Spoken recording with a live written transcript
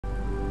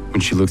When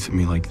she looks at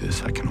me like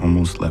this, I can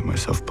almost let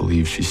myself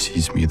believe she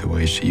sees me the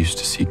way she used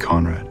to see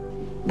Conrad.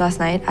 Last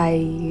night,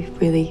 I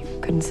really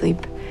couldn't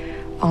sleep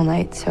all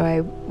night, so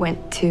I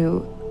went to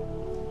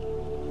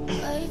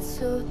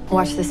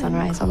watch the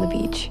sunrise on the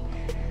beach.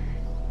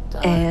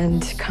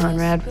 And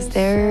Conrad was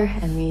there,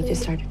 and we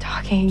just started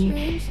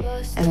talking,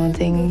 and one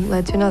thing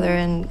led to another,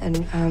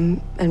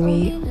 and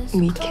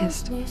we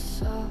kissed.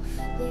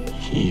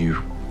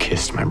 You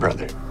kissed my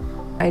brother.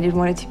 I didn't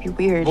want it to be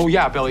weird. Oh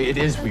yeah, Belly, it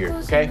is weird,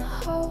 okay?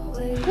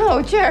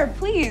 No, Jared,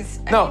 please.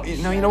 No,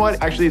 you know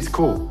what? Actually, it's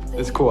cool.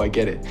 It's cool, I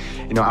get it.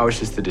 You know, I was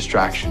just a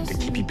distraction to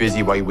keep you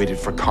busy while you waited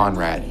for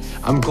Conrad.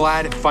 I'm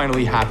glad it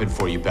finally happened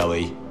for you,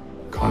 Belly.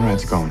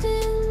 Conrad's gone.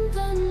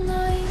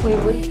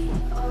 Wait,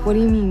 what do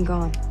you mean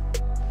gone?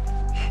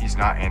 He's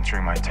not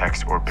answering my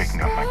texts or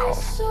picking up my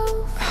calls.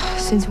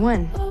 Since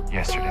when?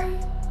 Yesterday.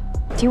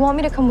 Do you want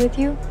me to come with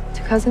you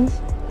to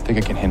Cousins? I think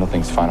I can handle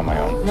things fine on my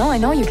own. No, I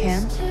know you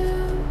can.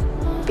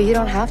 But you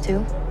don't have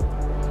to.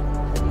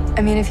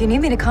 I mean, if you need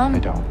me to come. I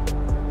don't.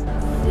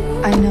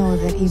 I know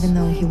that even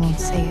though he won't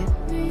say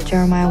it,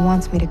 Jeremiah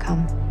wants me to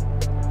come.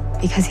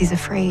 Because he's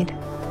afraid.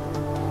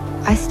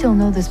 I still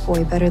know this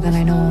boy better than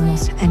I know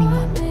almost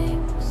anyone.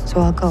 So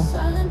I'll go.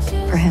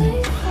 For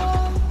him.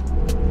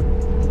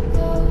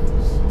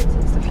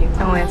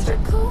 No answer.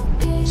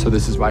 So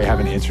this is why you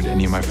haven't answered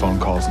any of my phone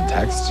calls and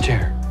texts?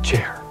 Jer,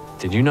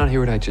 did you not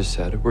hear what I just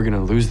said? We're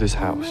gonna lose this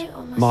house.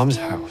 Mom's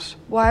house.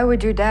 Why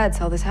would your dad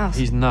sell this house?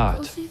 He's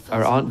not.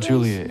 Our Aunt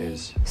Julia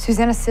is.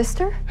 Susanna's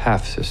sister?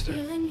 Half-sister.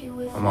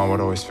 My mom would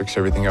always fix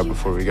everything up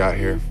before we got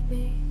here.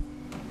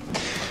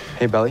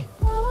 Hey, Belly.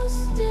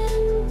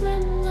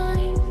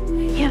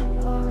 Yeah.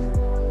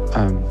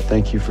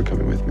 Thank you for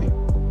coming with me.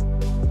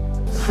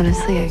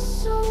 Honestly,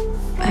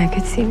 I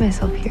could see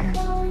myself here.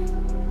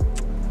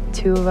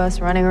 Two of us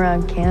running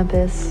around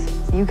campus,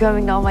 you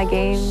coming to all my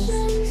games,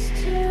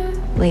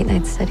 late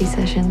night study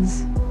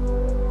sessions,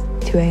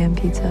 2 a.m.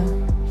 pizza.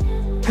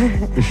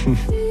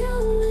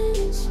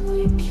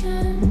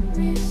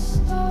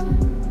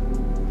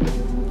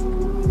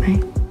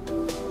 Right?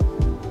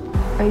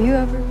 Are you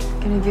ever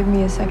gonna give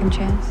me a second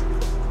chance?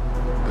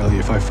 Belly,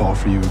 if I fall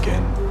for you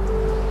again,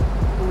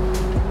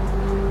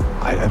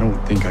 I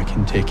don't think I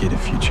can take it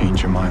if you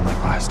change your mind like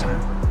last time.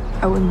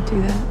 I wouldn't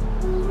do that.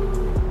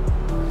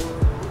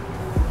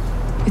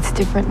 It's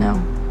different now.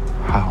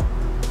 How?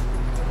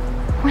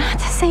 We're not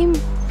the same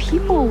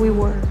people we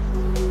were.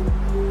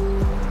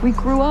 We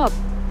grew up.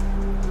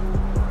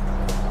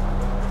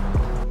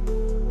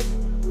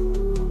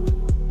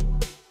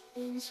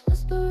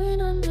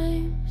 Whispering our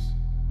names,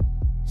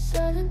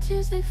 silent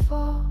tears they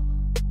fall.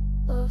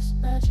 Love's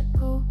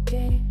magical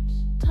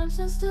games, time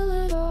stands still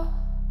at all.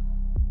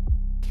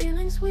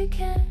 Feelings we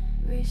can't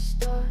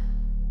restart.